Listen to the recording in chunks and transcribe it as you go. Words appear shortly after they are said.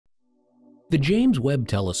The James Webb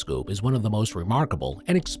Telescope is one of the most remarkable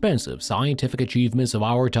and expensive scientific achievements of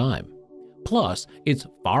our time. Plus, it's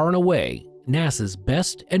far and away NASA's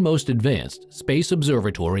best and most advanced space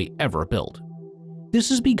observatory ever built.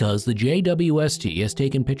 This is because the JWST has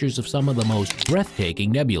taken pictures of some of the most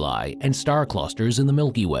breathtaking nebulae and star clusters in the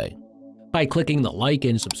Milky Way. By clicking the like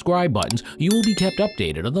and subscribe buttons, you will be kept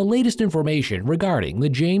updated on the latest information regarding the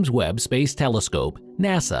James Webb Space Telescope,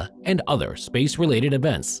 NASA, and other space-related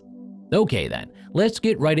events. Okay then, let's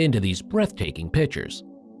get right into these breathtaking pictures.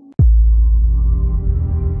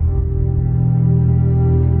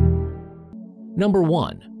 Number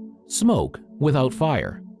 1. Smoke without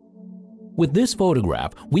fire. With this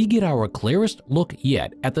photograph, we get our clearest look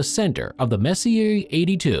yet at the center of the Messier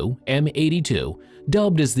 82 M82,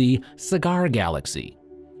 dubbed as the Cigar Galaxy.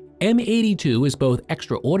 M82 is both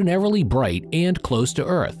extraordinarily bright and close to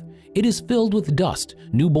Earth. It is filled with dust,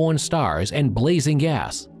 newborn stars, and blazing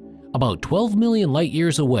gas. About 12 million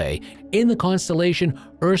light-years away, in the constellation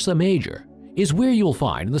Ursa Major, is where you'll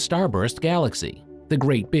find the starburst galaxy, the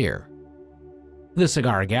Great Bear. The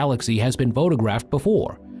Cigar Galaxy has been photographed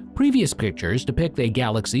before. Previous pictures depict a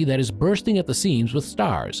galaxy that is bursting at the seams with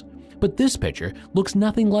stars, but this picture looks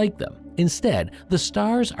nothing like them. Instead, the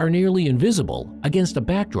stars are nearly invisible against a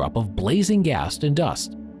backdrop of blazing gas and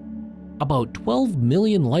dust. About 12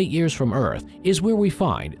 million light-years from Earth is where we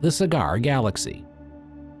find the Cigar Galaxy.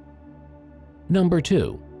 Number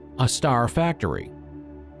 2. A star factory.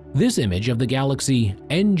 This image of the galaxy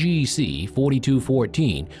NGC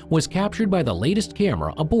 4214 was captured by the latest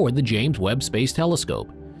camera aboard the James Webb Space Telescope.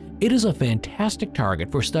 It is a fantastic target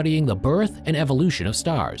for studying the birth and evolution of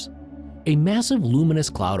stars. A massive luminous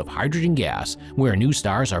cloud of hydrogen gas, where new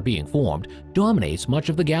stars are being formed, dominates much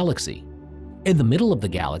of the galaxy. In the middle of the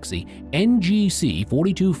galaxy, NGC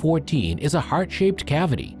 4214 is a heart-shaped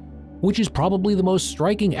cavity, which is probably the most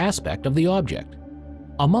striking aspect of the object.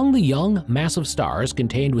 Among the young, massive stars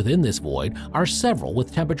contained within this void are several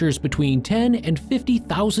with temperatures between 10 and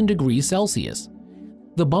 50,000 degrees Celsius.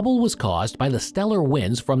 The bubble was caused by the stellar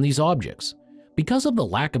winds from these objects. Because of the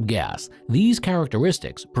lack of gas, these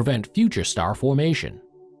characteristics prevent future star formation.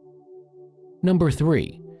 Number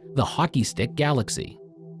 3. The Hockey Stick Galaxy.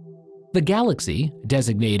 The galaxy,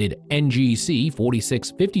 designated NGC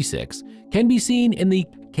 4656, can be seen in the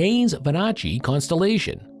Canes-Venachie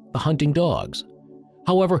constellation, the hunting dogs.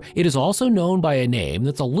 However, it is also known by a name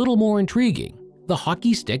that's a little more intriguing, the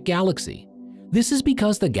Hockey Stick Galaxy. This is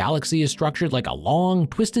because the galaxy is structured like a long,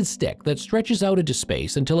 twisted stick that stretches out into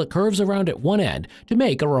space until it curves around at one end to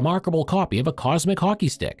make a remarkable copy of a cosmic hockey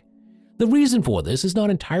stick. The reason for this is not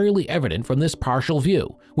entirely evident from this partial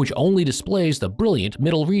view, which only displays the brilliant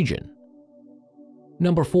middle region.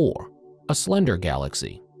 Number 4. A slender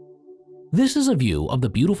galaxy. This is a view of the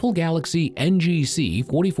beautiful galaxy NGC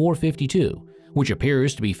 4452, which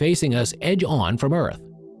appears to be facing us edge-on from Earth.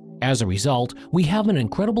 As a result, we have an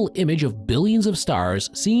incredible image of billions of stars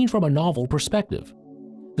seen from a novel perspective.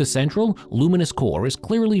 The central, luminous core is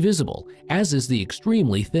clearly visible, as is the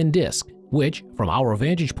extremely thin disk, which, from our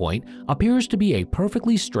vantage point, appears to be a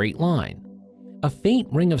perfectly straight line. A faint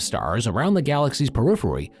ring of stars around the galaxy's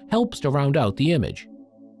periphery helps to round out the image.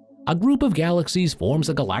 A group of galaxies forms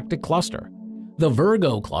a galactic cluster. The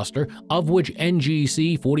Virgo cluster, of which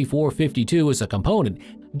NGC 4452 is a component,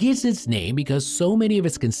 gets its name because so many of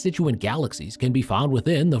its constituent galaxies can be found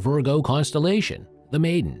within the Virgo constellation, the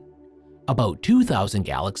Maiden. About 2,000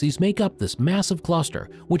 galaxies make up this massive cluster,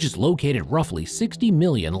 which is located roughly 60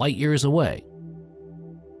 million light-years away.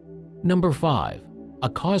 Number 5. A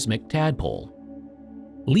cosmic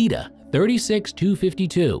tadpole. LIDA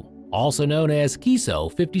 36252, also known as KISO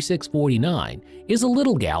 5649, is a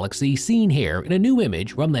little galaxy seen here in a new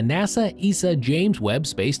image from the NASA ESA James Webb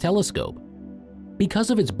Space Telescope. Because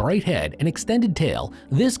of its bright head and extended tail,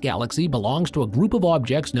 this galaxy belongs to a group of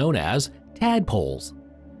objects known as tadpoles.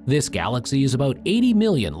 This galaxy is about 80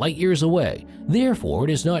 million light-years away, therefore it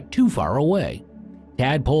is not too far away.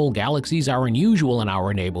 Tadpole galaxies are unusual in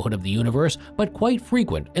our neighborhood of the universe, but quite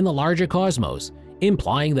frequent in the larger cosmos,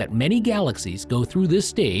 implying that many galaxies go through this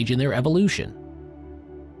stage in their evolution.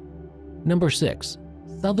 Number 6.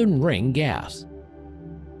 Southern Ring Gas.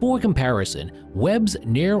 For comparison, Webb's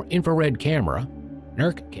near-infrared camera,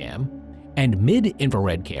 NIRCam, and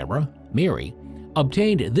mid-infrared camera, MIRI,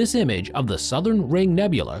 obtained this image of the Southern Ring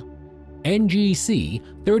Nebula, NGC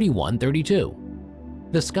 3132.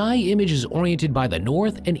 The sky image is oriented by the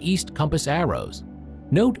north and east compass arrows.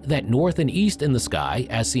 Note that north and east in the sky,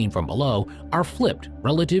 as seen from below, are flipped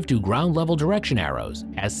relative to ground-level direction arrows,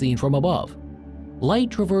 as seen from above.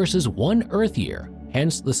 Light traverses 1 Earth year,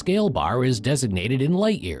 hence the scale bar is designated in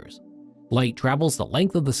light years. Light travels the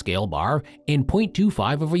length of the scale bar in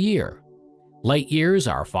 0.25 of a year. Light years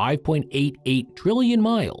are 5.88 trillion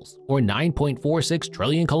miles, or 9.46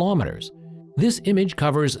 trillion kilometers. This image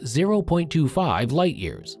covers 0.25 light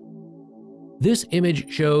years. This image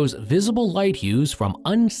shows visible light hues from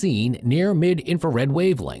unseen near-mid-infrared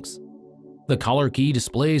wavelengths. The color key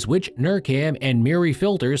displays which NIRCam and MIRI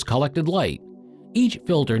filters collected light. Each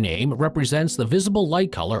filter name represents the visible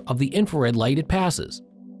light color of the infrared light it passes.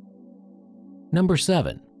 Number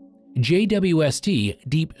 7. JWST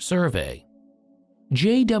Deep Survey.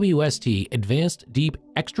 JWST Advanced Deep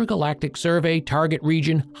Extragalactic Survey Target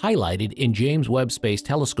Region highlighted in James Webb Space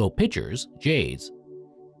Telescope pictures, JADES.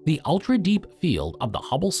 The ultra-deep field of the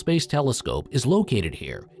Hubble Space Telescope is located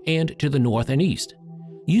here and to the north and east.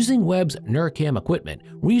 Using Webb's NIRCam equipment,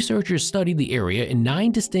 researchers studied the area in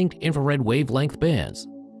 9 distinct infrared wavelength bands.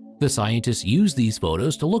 The scientists used these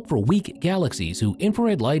photos to look for weak galaxies whose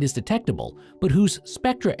infrared light is detectable but whose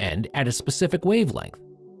spectra end at a specific wavelength.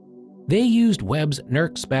 They used Webb's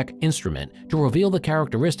NIRCspec instrument to reveal the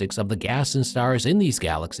characteristics of the gas and stars in these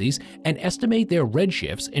galaxies and estimate their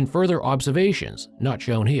redshifts in further observations, not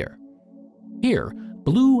shown here. Here,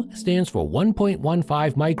 blue stands for 1.15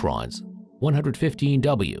 microns,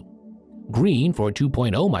 115W, green for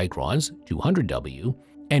 2.0 microns, 200W,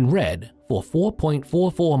 and red for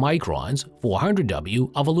 4.44 microns,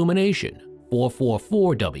 400W of illumination,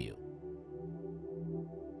 444W.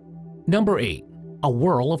 Number 8. A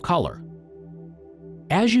whirl of color.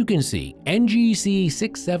 As you can see, NGC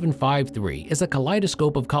 6753 is a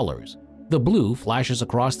kaleidoscope of colors. The blue flashes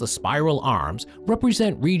across the spiral arms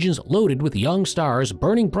represent regions loaded with young stars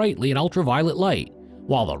burning brightly in ultraviolet light,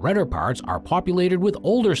 while the redder parts are populated with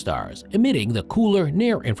older stars emitting the cooler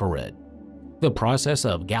near-infrared. The process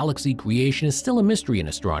of galaxy creation is still a mystery in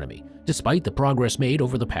astronomy, despite the progress made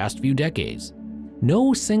over the past few decades.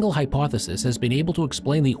 No single hypothesis has been able to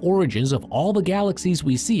explain the origins of all the galaxies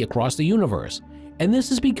we see across the universe, and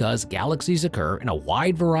this is because galaxies occur in a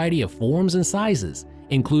wide variety of forms and sizes,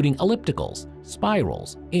 including ellipticals,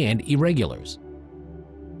 spirals, and irregulars.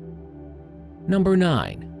 Number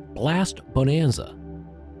 9. Blast Bonanza.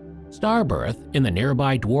 Starbirth in the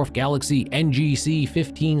nearby dwarf galaxy NGC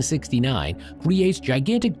 1569 creates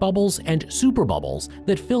gigantic bubbles and superbubbles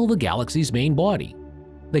that fill the galaxy's main body.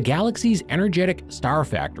 The galaxy's energetic star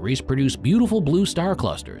factories produce beautiful blue star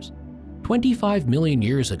clusters. 25 million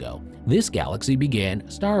years ago, this galaxy began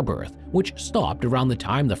starbirth, which stopped around the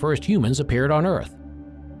time the first humans appeared on Earth.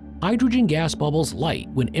 Hydrogen gas bubbles light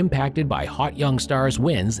when impacted by hot young stars'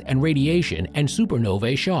 winds and radiation and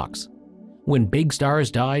supernovae shocks. When big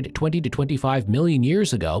stars died 20 to 25 million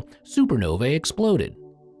years ago, supernovae exploded.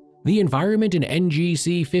 The environment in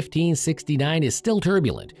NGC 1569 is still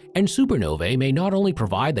turbulent, and supernovae may not only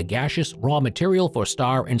provide the gaseous raw material for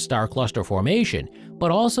star and star cluster formation,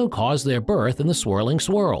 but also cause their birth in the swirling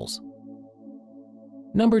swirls.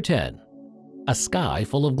 Number 10. A sky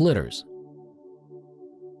full of glitters.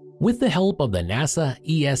 With the help of the NASA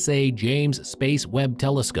ESA James Space Webb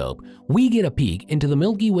Telescope, we get a peek into the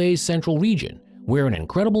Milky Way's central region, where an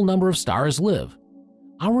incredible number of stars live.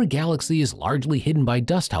 Our galaxy is largely hidden by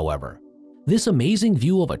dust, however. This amazing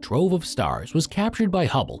view of a trove of stars was captured by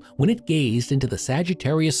Hubble when it gazed into the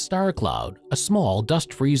Sagittarius star cloud, a small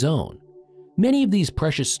dust-free zone. Many of these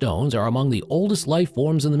precious stones are among the oldest life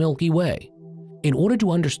forms in the Milky Way. In order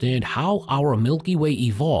to understand how our Milky Way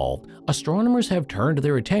evolved, astronomers have turned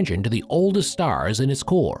their attention to the oldest stars in its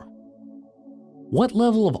core. What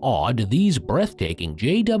level of awe do these breathtaking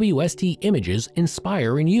JWST images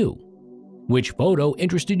inspire in you? Which photo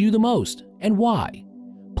interested you the most, and why?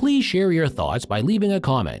 Please share your thoughts by leaving a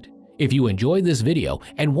comment. If you enjoyed this video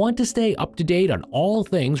and want to stay up to date on all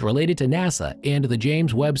things related to NASA and the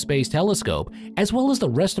James Webb Space Telescope, as well as the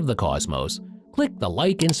rest of the cosmos, click the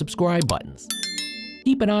like and subscribe buttons.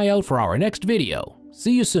 Keep an eye out for our next video.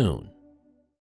 See you soon.